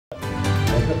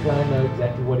the plan know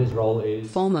exactly what his role is?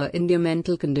 Former India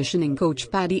mental conditioning coach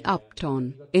Paddy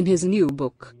Upton, in his new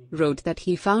book, wrote that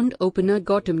he found opener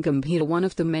Gautam Gambhir one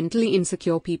of the mentally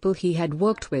insecure people he had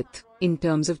worked with, in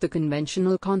terms of the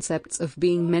conventional concepts of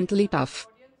being mentally tough.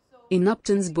 In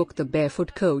Upton's book The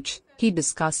Barefoot Coach, he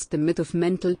discussed the myth of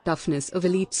mental toughness of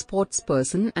elite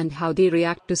sportsperson and how they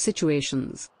react to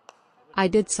situations. I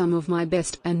did some of my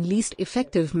best and least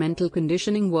effective mental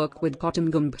conditioning work with Gautam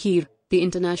Gambhir, the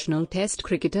International Test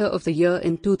Cricketer of the Year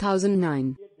in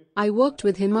 2009. I worked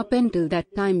with him up until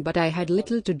that time, but I had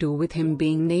little to do with him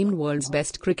being named world's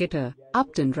best cricketer,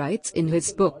 Upton writes in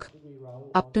his book.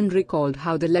 Upton recalled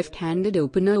how the left-handed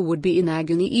opener would be in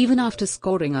agony even after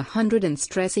scoring 100 and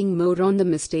stressing more on the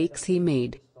mistakes he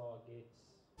made.